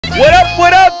What up?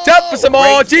 What up? Time for some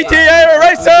more GTA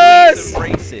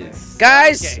races.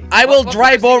 Guys, I will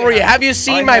drive over you. Have you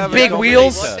seen my big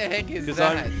wheels? What the heck is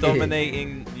that? I'm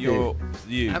dominating you.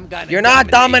 You're not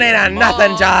dominating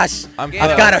nothing, Josh. I've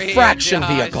got a fraction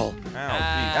Josh. vehicle.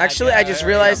 Actually, I just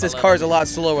realized this car is a lot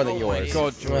slower than yours.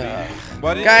 God,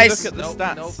 why didn't Guys, you look at the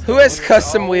stats? Who has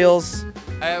custom wheels?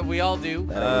 We all do.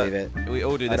 I don't believe it. We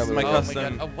all do. This is my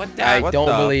custom. What the I heck? don't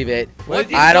believe it.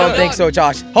 What I don't is think so, going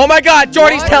Josh. Oh my God,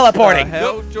 Jordy's What? teleporting.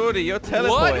 Hell, Jordy, you're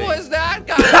teleporting. What was that,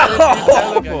 guys?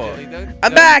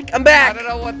 I'm back. I'm I back. don't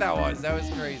know what that was. That was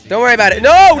crazy. Don't worry about it.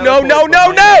 No, no, no,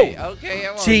 no, no. Okay,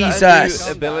 I won't. Jesus.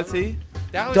 Ability.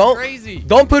 That was Don't crazy.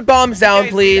 Don't put bombs down, Okay,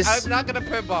 see, please. I'm not gonna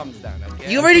put bombs down.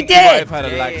 Okay? You already You might have did. had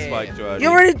a lag Yeah. spike, Jordy. You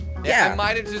already. I Yeah.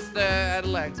 might have just had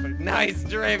legs, but nice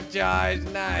drift, Josh.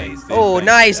 Nice. Oh,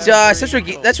 nice, Josh. That's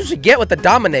what you get with the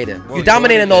Dominator. Well, You're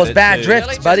dominating Jordy those did it bad too. drifts,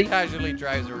 Jelly buddy. just casually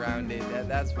drives around it.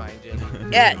 That's fine, Jelly.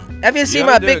 Yeah. Have you seen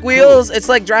gotta my do big it wheels? It's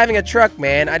like driving a truck,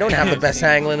 man. I don't have the best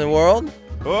handling in the world.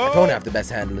 Oh. I don't have the best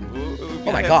handling.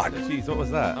 Oh my God. Jeez, what was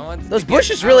that? I wanted Those to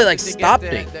bushes get- really, I like, wanted to stopped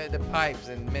get me. The pipes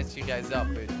and mess you guys up,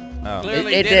 but Oh.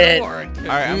 clearly It didn't did. work. All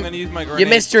right, I'm gonna use my grenade. You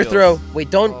missed your skills. throw. Wait,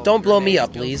 don't blow me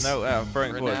up, please. No, I'm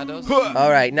throwing forward. Granados?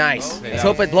 All right, nice. Okay. Let's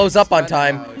hope it blows up on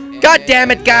time. And God damn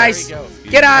it, guys. there we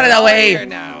go. Get out of the Here way.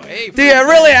 now. Hey, Do you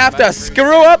really have to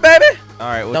screw up, baby? All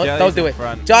right, well, Don't do it.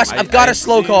 Josh, I've got a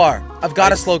slow car. I've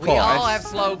got a slow We all car. have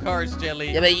slow cars,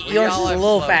 Jelly. Yeah, but We yours all is a have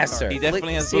little slow faster. cars. He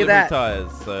definitely has See bulletproof that? tires,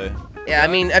 so. Yeah, I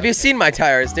mean, have you seen my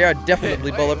tires? They are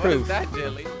definitely Wait, bulletproof. What is that,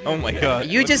 Jelly? Oh my God.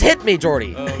 You just hit me,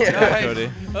 Jordy. Oh, Nice.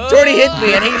 Jordy. Jordy hit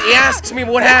me, and he asks me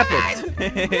what happened.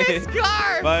 This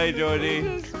car! Bye,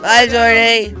 Jordy. Bye,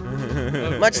 Jordy.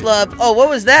 Much love. Oh, what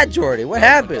was that, Jordy? What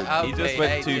happened? He just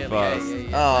went too Jelly,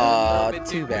 fast. Aw,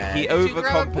 too bad. He Did you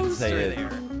grab a booster overcompensated.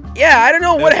 there? Yeah, I don't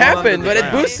know what There's one happened, under but the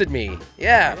it ground. boosted me.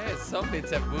 Yeah. Yeah, some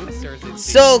bits have boosters. it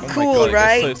So seems. Oh my cool, God, it goes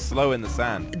right? so slow in the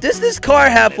sand. Does this car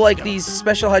have like these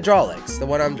special hydraulics? The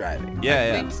one I'm driving. Yeah, I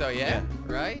yeah. think so, yeah.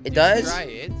 Right? It Did does? You try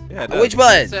it. Yeah, it Which does.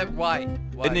 one? Except Y.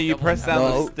 Didn't you double press tap. down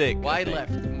No. the stick? I Y think.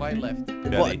 left. Y left.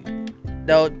 What? Jelly.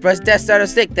 No, press death starter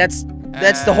stick. That's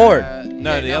the horn.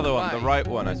 No, yeah, the other one, Y. the right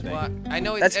one, I That's think. Y. I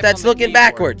know it's F That's on the looking keyboard.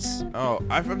 backwards. Oh,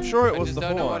 I'm sure it I was just the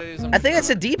don't know what it horn. is. I'm I think sure it's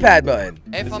a of. D-pad button.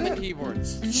 F on the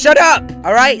keyboards. Shut up!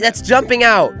 All right, that's jumping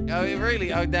out. Oh,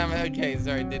 really? Oh, damn it. Okay,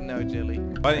 sorry. Didn't know, Jelly.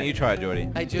 Why didn't you try it, Jordy?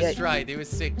 I just Yeah. tried. It was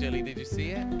sick, Jelly. Did you see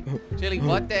it? Jelly,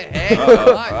 what the heck? Uh-oh,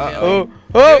 Come on, Jelly. Oh, Can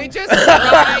oh! we just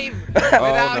drive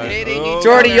without no. hitting Oh. each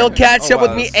Jordy, other? you'll catch Oh, up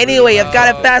with wow, me that's anyway. I've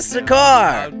got a Oh, faster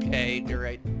car. Okay, you're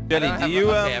right. Jelly, I don't do have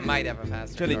you, okay, I might have a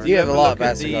faster Jelly, car. do You you have a ever lot look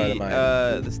at faster car than mine.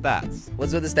 the stats?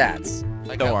 What's with the stats?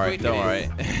 Like Don't how worry, quick don't it worry.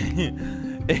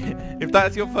 is. If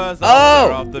that's your first Oh!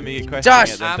 answer after me questioning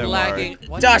Josh! it, then I'm don't lagging. worry.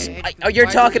 What Josh, the heck? you're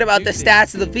Why talking would about you the do stats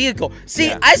this? of the vehicle. See,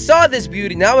 Yeah. I saw this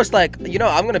beauty, and I was like, you know,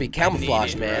 I'm gonna be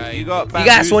camouflaged, need it, man. right? You got You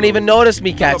guys won't even notice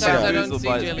me catching Sometimes I up. don't Bamboozled see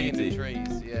by its Jelly in the beauty.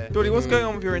 trees. Yeah. Jordy, what's going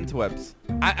on with your interwebs?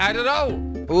 I don't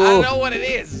know. I Ooh. don't know what it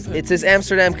is. It's this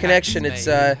Amsterdam It's connection. hacks, It's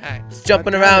mate. Hacks.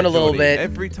 jumping God damn around it, a little Jordy, bit.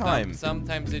 Every time.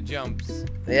 Sometimes it jumps.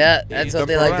 Yeah, that's you what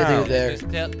they jump like to do around. there.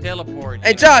 Just teleport. Hey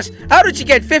you know? Josh, how did you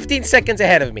get 15 seconds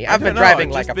ahead of me? I've I been don't know, driving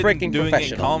I've like a just been freaking doing it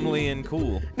professional. calmly and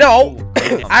cool. No,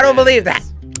 Cool. I don't believe that.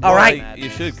 All Well, right, you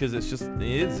should, because it's just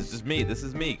me. This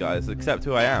is me, guys. Accept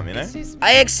who I am, you know? This is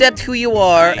I accept who you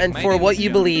are Hey, and my for name what is you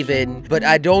Josh. believe in, but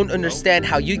I don't understand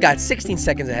how you got 16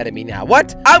 seconds ahead of me now.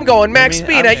 What? I'm going max I mean,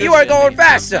 speed, I'm and you just- are going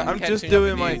faster. I'm I'm just catching up doing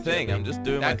with my you, thing. Jelly. I'm just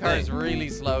doing my That car is thing. really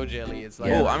slow, Jelly. It's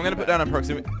like Oh, I'm gonna put down a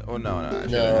proximity. Oh no,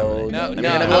 actually, No, no, you're no,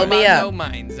 gonna blow me no up.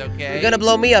 mines, okay? You're gonna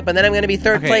blow me up, and then I'm gonna be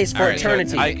third Okay, place for alright, so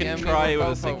eternity. I can Yeah, we try were with a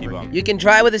both sticky over. bomb. You can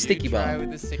try with a You sticky try bomb.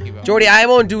 with the sticky bomb. Jordy, I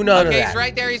won't do none of Okay, that. he's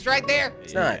right there. He's right there.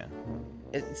 It's not.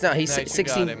 It's not. He's No, you got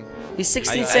 16. him. He's I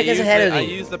 16 seconds use ahead the- of I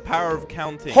me. use the power of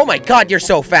counting. Oh my God, you're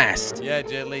so fast. Yeah,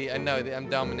 Jelly. I know. I'm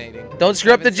dominating. Don't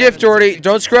screw up the 7, drift, 7, Jordy. 6,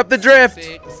 Don't screw up the 6, drift.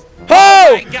 6.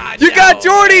 Oh! my God, You got no.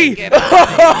 Jordy! Get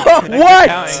out of here. What?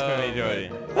 Counting for me,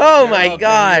 Jordy. Oh You're my welcome,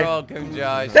 God. You're welcome,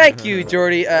 Josh. Thank you,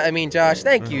 Jordy. I mean, Josh.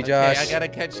 Thank you, Okay, Josh. I gotta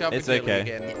catch up It's with Jelly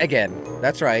okay. again. Again,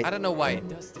 that's right. I don't know why it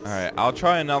does this. All right, I'll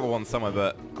try another one somewhere,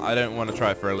 but I don't want to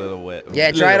try for a little bit.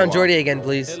 Yeah, try it Little on while. Jordy again,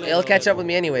 please. A little It'll catch up bit. with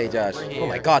me anyway, Josh. Over Oh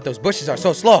my here. God, those bushes are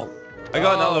so slow. I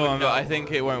got another Oh, one, no. but I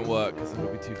think it won't work because it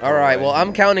will be too far All right, away. well,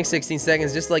 I'm counting 16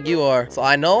 seconds just like you are, so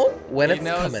I know when He it's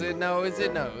knows coming. it knows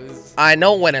it knows. I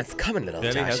know when it's coming, little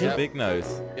Jelly has Josh. a big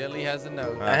nose. Jelly has a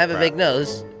nose. I have a crap. big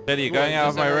nose. Jelly, you're going Well, out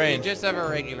of just my have a- range. You just have a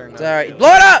regular nose. It's all right. Jelly.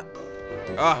 Blow it up!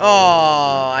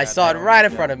 Oh, I saw it right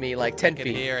in front of me, like 10 I can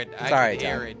feet. hear it. Sorry, I can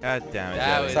hear it. God damn it, That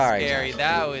Jelly. was Sorry, scary. Josh.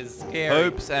 That was scary.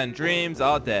 Hopes and dreams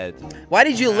are dead. Why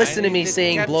did you listen to I me just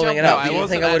saying kept blowing it jumping. up? I Do you wasn't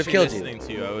think I would have actually killed you? listening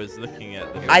to you. I was looking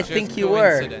at the. It was I just think you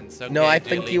were. coincidence, No, okay, I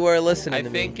think Jelly? you were listening I to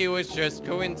think me. it was just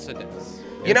coincidence.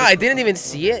 You know, I didn't even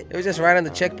see it. It was just right on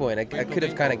the checkpoint. I could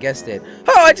have kind of guessed it.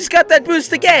 Oh, I just got that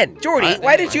boost again. Jordy,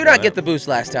 why did you not get the boost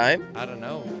last time? I don't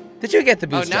know. Did you get the Oh,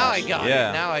 boost, now I Josh? got Yeah.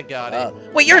 it. Now I got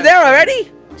it. Wait, you're there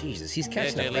already? Jesus, he's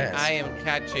catching up Jelly, fast. I am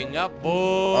catching up,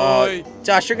 boy.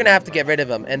 Josh, you're gonna have to get rid of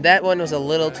him. And that one was a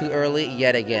little too early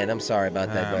yet again. I'm sorry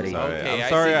about that, buddy. sorry. Okay, I'm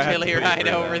sorry I I had see to Jelly put you right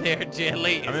through over that. there,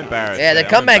 Jelly. I'm embarrassed. Yeah, the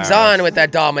I'm comeback's embarrassed. on with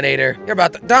that Dominator. You're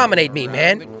about to dominate me,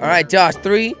 man. All right, Josh,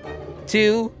 3,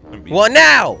 2, 1,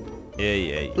 now!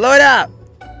 Yeah. Blow it up!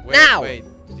 Wait, now! Wait,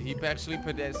 did he actually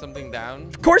put something down?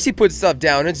 Of course he puts stuff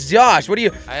down. It's Josh. What do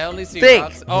you I only see think?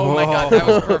 rocks. Oh my god, that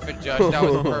was perfect, Josh. That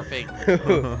was perfect.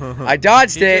 I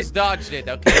dodged He it. just dodged it,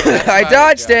 okay? That's I about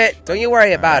dodged Josh. it. Don't you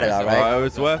worry about it, all Oh, right? it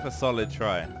was worth a solid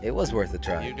try. It was worth a You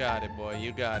try. got it, boy.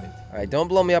 You got it. All right, don't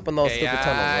blow me up on those Okay, stupid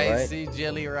tunnels, all I right? see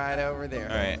Jelly right over there.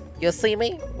 All right. You'll see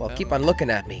me? Well, keep on looking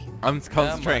at me. I'm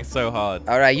concentrating so hard.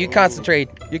 All right, you concentrate.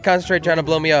 You concentrate trying to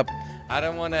blow me up. I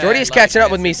don't want to. Jordy's catching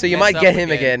up with me, so you might get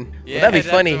him again. Well, that'd be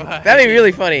funny. That'd be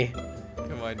really funny.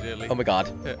 Come on, Jelly. Oh my god.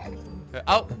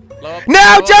 Oh, blow up.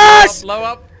 Now, blow Josh! Blow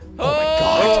up. Oh my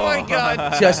god. Oh my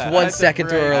god. Just 1 That's a second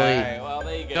too break. early. Alright, well,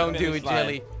 there you go. Don't do Finish it, line.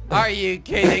 Jelly. Are you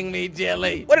kidding me,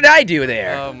 Jelly? What did I do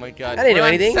there? Oh my god. I didn't do We're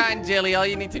on anything. Sand, Jelly. All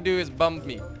you need to do is bump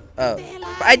me. Oh,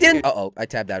 I didn't. Uh-oh, I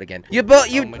tabbed out again. You my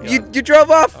you God. you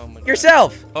drove off Oh my God.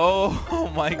 yourself.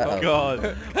 Oh my Uh-oh.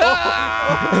 god.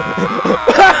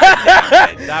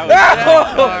 That That was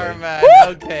Oh. far, man.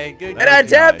 Okay, good. And I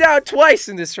was tabbed nice. out twice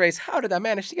in this race. How did I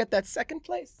manage to get that second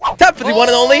place? Time for the one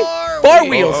and only Four four wheels.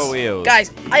 wheels. Four wheels.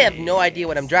 Guys, I have no idea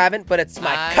what I'm driving, but it's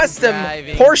my I'm custom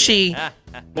driving. Porsche Porsche.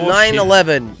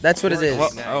 911. That's what it is. Porsche.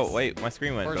 What? Oh wait, my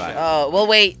screen went Porsche. black. Oh, we'll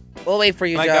wait. We'll wait for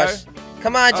you, Can I go? Josh.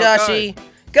 Come on, Oh, Joshy.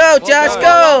 Go, Josh, Whoa,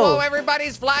 go. whoa, whoa,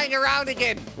 everybody's flying around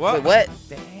again. What? Wait, what?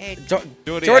 The heck?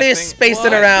 Jordy, Jordy I is think spacing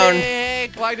What around. the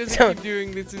heck? Why does he So- keep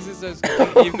doing this? This is so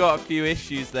scary. You've got a few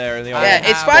issues there in the I Yeah, audience.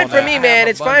 it's have fine one. for I me, have man.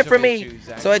 a It's bunch fine of for me. issues,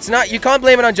 So it's not. You can't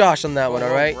blame it on Josh on that one, all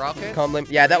right? Rocket? Can't blame.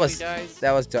 Yeah, that was Really, guys?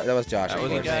 that was Josh. That of was Really,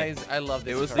 course. me. guys, I love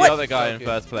this. It was the car. other guy So in good.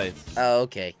 first place. Oh,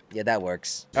 okay. Yeah, that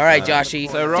works. All right, Joshy.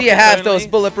 So Do you rockets have only? those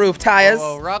bulletproof tires?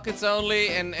 Oh, rockets only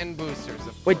and boosters.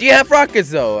 Of Wait, do you have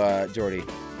rockets though, Jordy?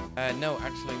 no,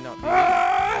 actually not.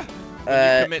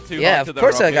 commit too Yeah, hard of to the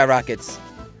course I got rocket. rockets.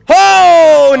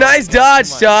 Oh, nice dodge,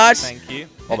 Come on. Josh. Thank you.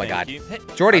 Oh my Thank God. you.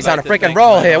 Jordy's I'd on a like to freaking thank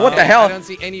roll my here. What the mom. hell? I don't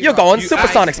see any You're going rockets.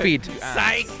 supersonic ass. speed. You ass.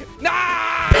 Psych! No!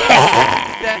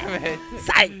 Damn it!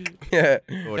 Psych.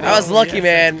 Jordy. I was lucky, yes,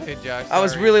 man. good, Josh. I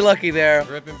was Sorry. really lucky there.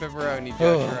 Ripping pepperoni, Josh.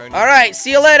 All Pepperoni. right,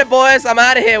 see you later, boys. I'm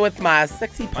out of here with my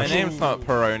sexy. My name's not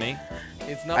Peroni.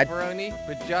 It's not pepperoni,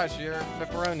 but Josh, you're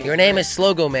pepperoni. Your name is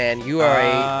Slogo Man. You are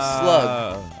a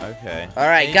slug. Okay. All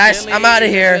right, And guys, Jelly I'm out of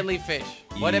is a here. jellyfish.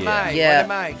 What am Yeah. I? Yeah. What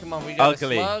am I? Come on, we got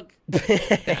Ugly. a slug.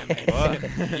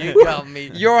 What? You got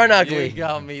me. You're an ugly. You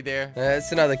got me there.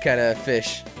 It's another kind of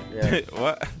fish. Yeah.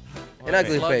 What? An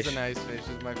ugly Slug's fish. a nice fish.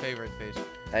 It's my favorite fish.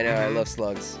 I know. I love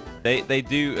slugs. They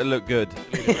do look good.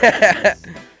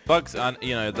 Bugs and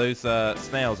those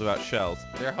snails without shells.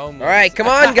 They're homeless. All right, come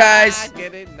on, guys.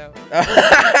 Get it? No.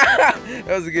 That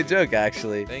was a good joke,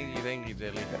 actually. Thank you,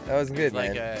 Jelly. That was good, It's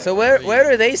like man. a So where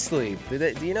breed. do they sleep?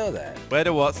 Do you know that? Where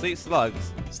do what? Sleep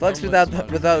slugs? Slugs Homeless without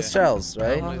slugs, without yeah. shells,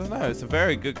 right? I don't know. It's a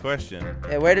very good question.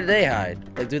 Yeah, where do they hide?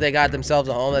 Like, do they got themselves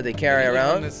a home that they carry They live on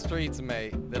around? the streets,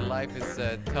 mate. The life is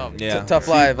tough. Yeah. tough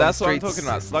life on That's the what I'm streets. talking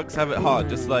about. Slugs have it hard,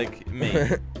 just like me.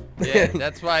 Yeah,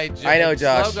 that's why. I know,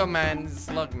 Josh. Sluggo man is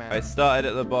slug man. I started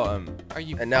at the bottom. Are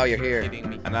you? And now you're fucking here. Kidding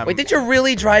me? And I'm, Wait, did you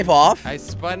really drive off? I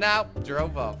spun out,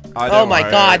 drove off. I Oh don't my worry,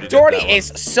 I God, already did Jordy that one. is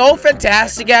so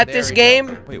fantastic at There this we go.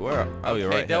 game. Wait, where? Oh, you're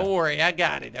Okay, right. don't here. worry, I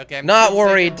got it. Okay, I'm Not still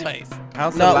second worried. place.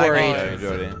 How's Not the lag worried.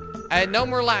 going, Jordy? No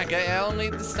more lag. I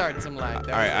only need to start some lag. All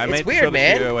right, I It's made weird, sure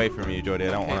man. to keep you away from you, Jordy.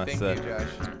 I don't Okay, want us thank you, to. Josh.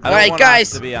 I All don't right, want us guys,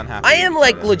 to be unhappy I with am each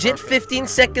like other. legit 15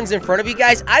 seconds in front of you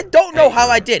guys. I don't know how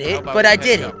I did How it, about but we I catch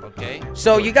did it. up, okay?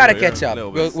 So you gotta You're a catch up.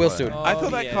 little bit We'll slow. soon. I thought Oh,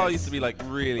 that car used yes. to be like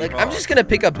really Like, fast. I'm just gonna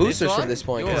pick up boosters one? from this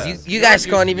point because Yours. you guys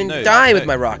Yours can't used to even be- die no, with no.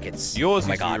 my rockets. Yours Oh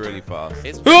my used to be God. really fast.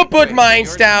 It's Who pretty put quick. mines Yours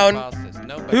is down? the fastest.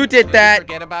 No, Who but did you that?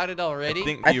 Forget about it already.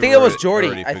 I you think it was already- Jordy.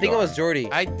 already I think it was forgot. Jordy.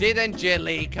 I didn't,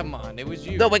 Jelly. Come on, it was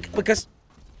you. No, wait, because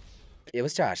it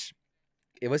was Josh.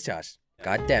 It was Josh.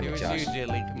 God damn it it, was Josh. you,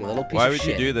 Jelly. Come You on. little piece Why of would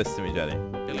shit. you do this to me, Jelly?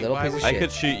 Jelly, little why piece of would shit. I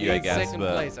could shoot you, You're I in guess, second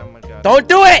but place. Oh my God. Don't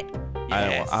do it!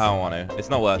 I don't want to. It's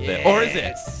not worth it. Or is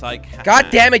it? Psych. God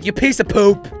damn it, you piece of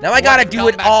poop. Now I gotta do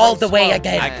it all the way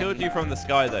again. I killed you from the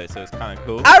sky, though, so it's kind of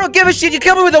cool. I don't give a shit. You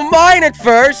killed me with a mine at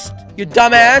first. You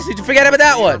dumbass. Did you forget about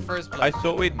that one? I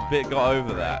thought we'd got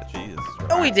over that. Jesus.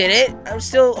 No, we didn't. I'm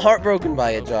still heartbroken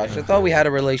by it, Josh. I thought we had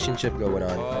a relationship going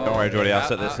on. Don't worry, Jordy. I'll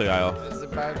set this guy off.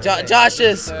 Josh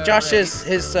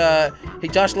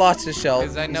lost his shell.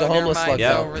 He's a homeless slug.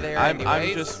 I'm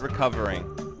just recovering.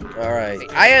 All right.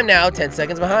 I am now 10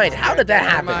 seconds behind. How did that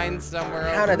happen?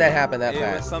 How did that happen that fast?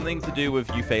 It was something to do with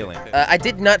you failing. I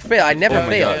did not fail. I never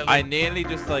failed. I nearly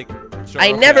just like...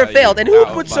 I never failed. And who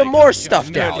put some more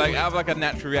stuff down? Like, out of like a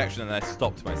natural reaction, and I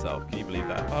stopped myself. Can you believe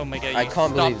that? Oh my god, I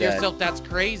can't believe that. yourself. That's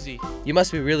crazy. You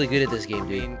must be really good at this game,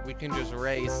 dude. I mean, we can just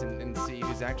race and see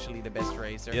who's actually the best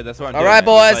racer. Yeah, that's what I'm doing. All right,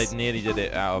 boys. I nearly did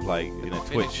it out of like, you know,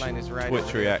 Twitch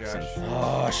reactions.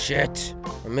 Oh shit!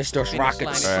 I missed those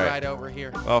rockets. Right over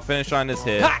here. Well, finish line is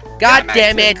here. God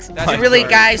damn it! Did you really,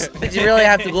 guys? Did you really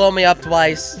have to blow me up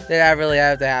twice? Did that really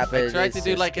have to happen? I tried to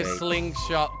do like a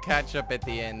slingshot catch up at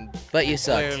the end. But you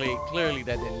sucked. Clearly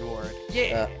that didn't work.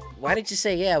 Yeah. Why did you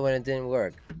say yeah when it didn't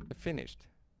work? I finished.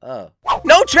 Oh.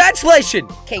 No translation!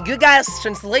 Can you guys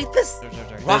translate this?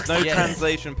 There's no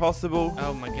translation possible.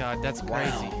 Oh my god, that's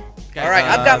crazy. All right,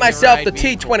 I've got myself the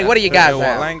T20. What do you guys have? I don't know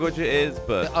what language it is,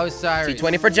 but... The Osiris.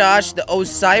 T20 for Josh. The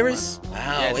Osiris.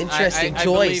 Wow, interesting choice. I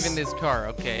believe in this car,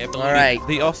 okay? All right.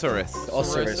 The Osiris.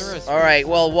 Osiris. All right,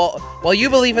 well, while you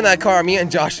believe in that car, me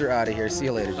and Josh are out of here. See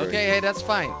you later, Jordan. Okay, hey, that's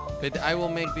fine. But I will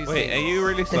make these Wait, are you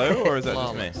really slow, or is that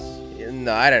just me?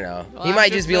 No, I don't know. Well, he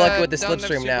might just be lucky with the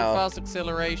slipstream now. Fast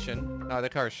acceleration. No, the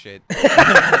car's shit. That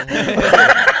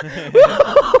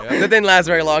didn't last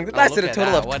very long. It lasted a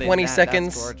total of 20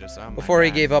 seconds before he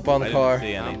gave up on the car.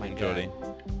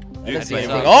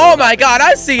 Oh my god,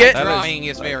 I see it! Drawing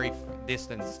is very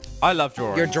distanced. I love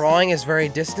drawing. Your drawing is very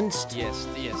distanced? Yes.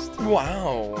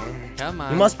 Wow. Come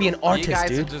on. You must be an artist,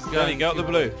 dude. Johnny, go up the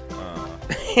blue.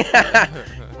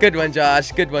 Good one,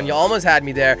 Josh. Good one. You almost had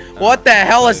me there. What the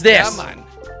hell is this? Come on.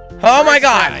 Oh my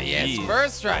god. Yes,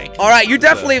 first strike. All right, you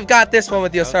definitely have got this one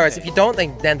with the Osiris. If you don't,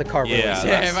 then the car really sucks.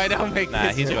 Yeah, if I don't make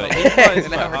this, he's got it.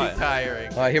 It's already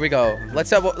tiring. All right, here we go. Let's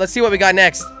see what we got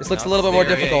next. This looks a little bit more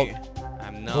difficult.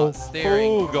 I'm not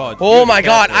steering. Oh god. Oh my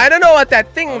god. I don't know what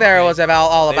that thing there was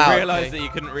all about. I realized that you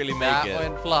couldn't really make it. That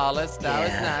went flawless. That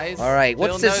was nice. All right,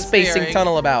 what's this spacing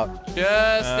tunnel about?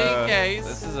 Just in case.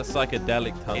 This is a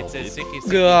psychedelic tunnel. It's a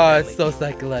sicky. God, it's so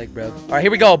psychedelic, bro. All right,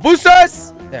 here we go.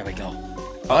 Boosters. There we go.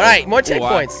 All right, more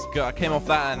checkpoints. I came off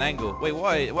that at an angle. Wait,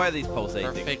 why are these pulsating?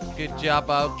 Perfect. Good job.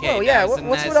 Okay. Oh yeah,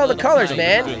 what's with all the colors,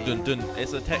 man? Dun, dun, dun.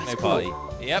 It's a techno party.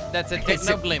 Yep, that's a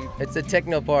techno blimp. It's a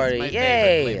techno party.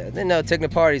 Yay! I didn't know techno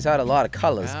parties had a lot of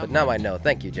colors, but now I know.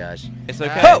 Thank you, Josh. It's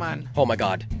okay. Oh my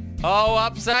god. Oh,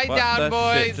 upside down,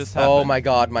 boys. Oh my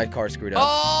god, my car screwed up.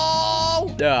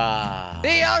 Oh!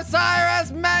 The Osiris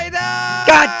made it!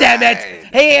 God damn it!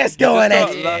 He is doing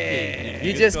it!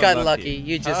 You just got lucky.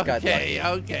 You just got lucky.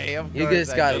 Okay, of course. You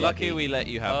just got lucky we let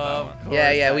you have that one.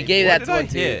 Yeah, we gave that to one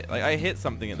too. Like, I hit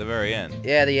something at the very end.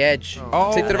 Yeah, the edge.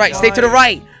 Oh, stay to the right, stay to the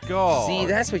right! God. See,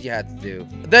 that's what you had to do.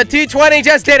 The T20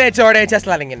 just did it, Jordan. Just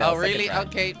letting you know. Oh, really?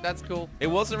 Okay, that's cool. It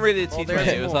wasn't really a T20.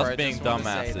 It was us being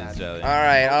dumbasses, Jelly. All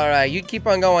right. You keep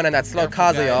on going in that slow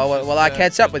Kazuya while I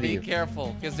catch up with you. Be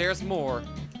careful, because there's more.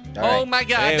 Right. Oh my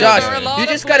god, Josh, you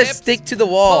just gotta stick to the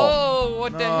wall. Oh,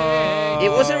 what the heck? It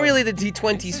wasn't really the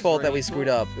T20's fault that we screwed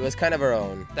up. It was kind of our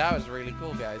own. That was really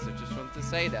cool, guys. I just wanted to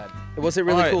say that. It wasn't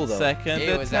really cool, though. Second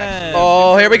attempt.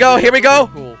 Oh, here we go.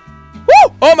 Cool.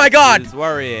 Woo! Oh my god! This is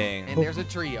worrying. And there's a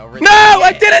tree over there. No,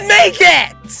 I didn't make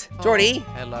it! Jordy?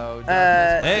 Hello.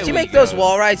 Did you make those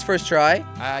wall rides first try?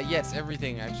 Yes,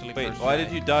 everything actually. Wait, why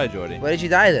did you die, Jordy? Why did you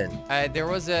die then? There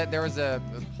was a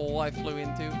hole I flew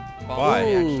into. Why?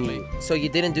 Actually. So you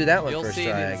didn't do that one You'll first see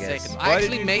try, it in I guess. second. I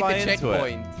actually made the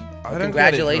checkpoint.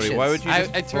 Congratulations. Why would you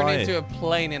just I turned into a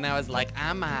plane and I was like,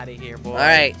 I'm out of here, boy. All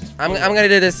right, I'm gonna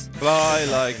do this. Fly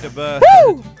like a bird.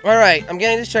 Woo! All right, I'm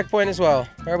getting this checkpoint as well.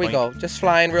 There we go. Just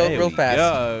flying real fast.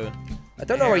 Go. I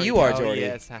don't know where you are, Jordy.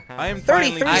 Yes, I am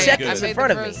 33 seconds in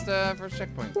front of me. First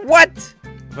checkpoint. What?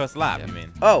 First lap, you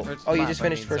mean? Oh, you just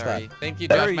finished first lap. Thank you,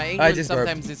 Josh. My English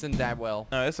sometimes isn't that well.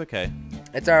 No, it's okay.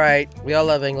 It's all right. We all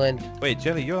love England. Wait,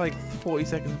 Jelly, you're like 40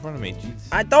 seconds in front of me. Jeez.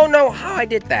 I don't know how I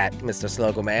did that, Mr.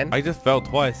 Slogo Man. I just fell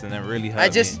twice and it really hurt I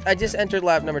just entered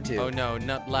lap number 2. Oh no,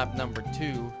 not lap number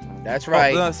 2. That's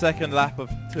right. Oh, the second lap of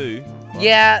 2.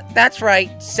 Yeah, that's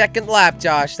right. Second lap,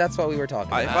 Josh. That's what we were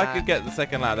talking about. If I could get the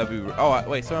second lap, that'd be... Oh,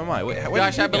 wait, so am I. Wait,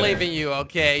 Josh, I believe in you,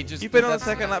 okay? You've been on the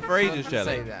second lap for ages, Jelly.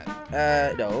 Say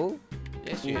that. No.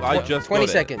 Yes, you I do. just 20 got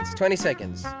it. seconds. 20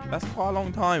 seconds. That's quite a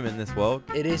long time in this world.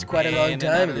 It is quite a long And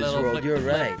time another in this little world. flip You're to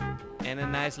flip. right. And a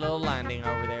nice little landing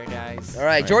over there, guys. All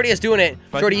right, Jordy is doing it.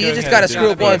 I Jordy, could you go just ahead gotta and do screw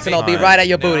it up once, and I'll be time. right at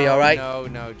your booty. All right.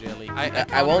 No, Jelly.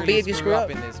 I won't be if you screw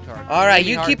up. in this car. All right,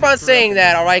 you keep on saying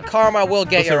that. All right, karma will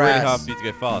get It's your really ass. hard for you to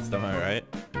go fast, am I right?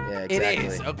 Yeah, It exactly.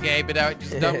 is, okay, but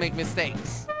just don't make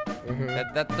mistakes.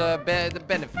 That's the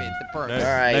benefit, the perk. No, All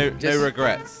right, no just-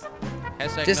 regrets.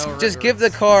 Hashtag no Just give the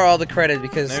regrets. car all the credit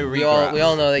because No we all regrets.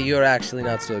 know that you're actually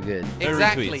not so good. No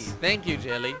Exactly. retweets. Thank you,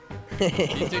 Jelly. You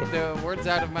took the words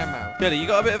out of my mouth. Jelly, you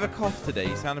got a bit of a cough today.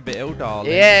 You sound a bit ill,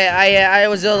 darling. Yeah, I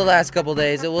was ill the last couple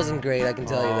days. It wasn't great, I can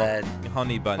tell you that.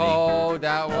 Honey bunny. Oh,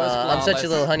 that was flawless. I'm such a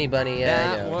little honey bunny.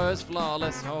 Yeah, I That know. was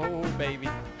flawless. Oh, baby.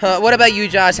 What about you,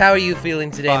 Josh? How are you feeling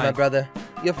today, my Fine. brother?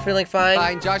 You're feeling fine?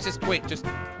 Fine, Josh is quick. Just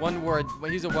one word. Well,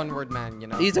 he's a one-word man, you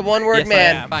know. He's a one-word Yes, I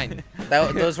man. am. Fine.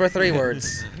 Those were 3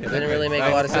 words. It didn't really make a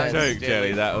That lot was of the sense. joke,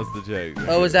 Jelly. That was the joke.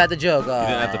 Oh, was that the joke? You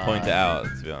didn't have to point it out,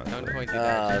 to be honest. Don't point it Oh,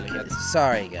 out, Jelly. okay. That's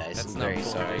Sorry, guys. that's I'm not very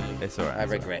cool, sorry. Jelly. It's alright. I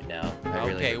regret now. I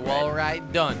really Okay, regret. well,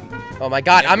 alright, done. Oh my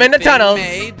God, I'm in the Everything tunnels.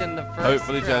 made in the first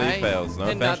Hopefully Jelly try. fails. No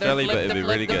offense, Another Jelly, flip, but it'd the be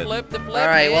flip, really the good. flip, the flip, All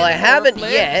right, well, I and more haven't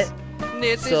flips. yet.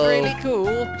 This so- is really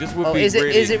cool. Just would Oh, be is it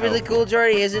really really helpful. cool,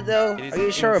 Jordy? Is it though? It is Are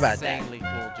you sure about that? insanely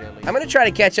cool, Jelly. I'm gonna try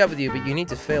to catch up with you, but you need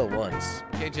to fail once.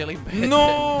 Okay, Jelly.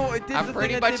 No, I did I'm the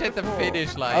pretty thing I much did at the before.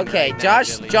 finish line. Okay, right now,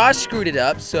 Josh. Jelly. Josh screwed it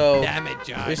up, so Damn it,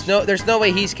 Josh. there's no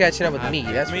way he's catching up with me.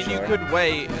 That's I mean, for you sure. could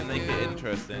wait and make it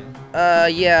interesting.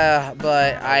 Yeah,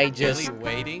 but I Jelly just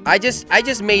waiting. I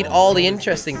just made all the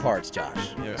interesting parts, Josh.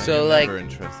 You're, So you're like, never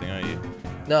interesting, are you?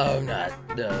 no, I'm not.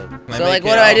 No. I So make like, it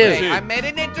what do I up? do? Shoot. I made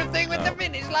it interesting with the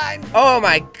finish line. Oh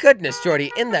my goodness, Jordy,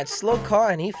 in that slow car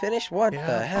and he finished? What the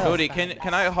hell? Cody,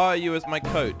 can I hire you as my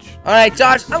coach? All right,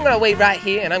 Josh, I'm gonna wait right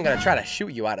here and I'm gonna try to shoot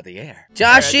you out of the air. Alright,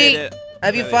 I Joshy, did it.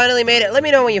 have you Jelly. finally made it? Let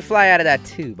me know when you fly out of that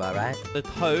tube, all right? The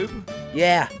tube?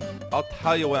 Yeah. I'll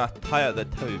tell you when I tie out the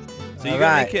tube. So you're Alright.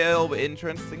 gonna make it a little bit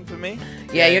interesting for me?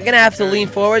 Yeah, you're gonna have to very lean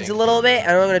forwards a interesting. little bit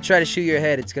and I'm gonna try to shoot your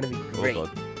head. It's gonna be Oh great.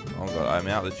 god. Oh god, I'm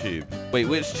out the tube. Wait,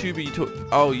 which tube are you talking?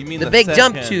 Oh, you mean The the big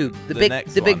jump second- tube. The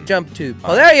next big one. jump tube. Oh,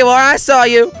 Alright. there you are. I saw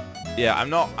you. Yeah,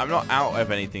 I'm not out of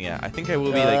anything yet. I think I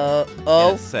will be like in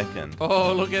Oh, a second.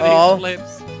 Oh, look at Oh. these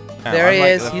flips. there I'm he like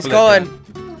is. the He's flipper. going.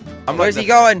 I'm Where's like he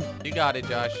the- going? You got it,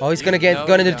 Josh. Oh, he's gonna No,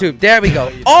 go into you the tube. don't. There we go.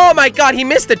 No, you Oh my God, he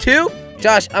missed the tube.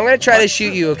 Josh, I'm gonna try to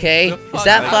shoot you. Okay? The Is fuck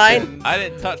that happened? fine? I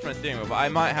didn't touch my steering wheel, but I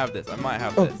might have this. I might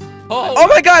have this. Oh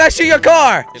my God, I shoot your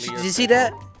car. Jelly, Did you're you see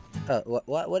that?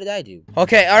 What did I do?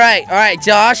 Okay, all right,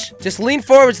 Josh. Just lean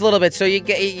forwards a little bit so you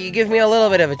give me a little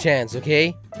bit of a chance,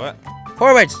 okay? What?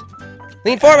 Forwards.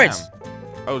 Lean forwards. Damn.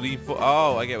 Oh, lean for.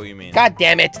 Oh, I get what you mean. God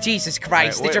damn it, Jesus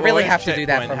Christ! Alright, Did you wait, really which have to do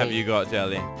that checkpoint for have me? you got,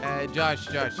 Jelly? Josh.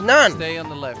 None. Stay on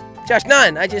the left. Josh,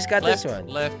 none. I just got Left, this one.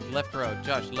 left road.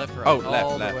 Josh, left road. Oh, left,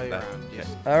 all left, the way left. around. Yes.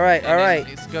 All right, And all then right.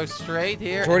 Let's go straight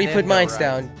here. Jordy and put then go mines right.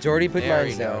 down. Jordy put There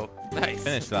mines we down. go. Nice.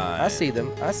 Finish line. I see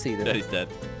them. I see them. Jelly's dead.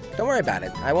 Don't worry about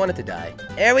it. I wanted to die.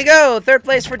 There we go. 3rd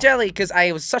place for Jelly because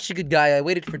I was such a good guy. I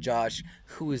waited for Josh,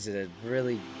 who is a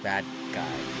really bad guy.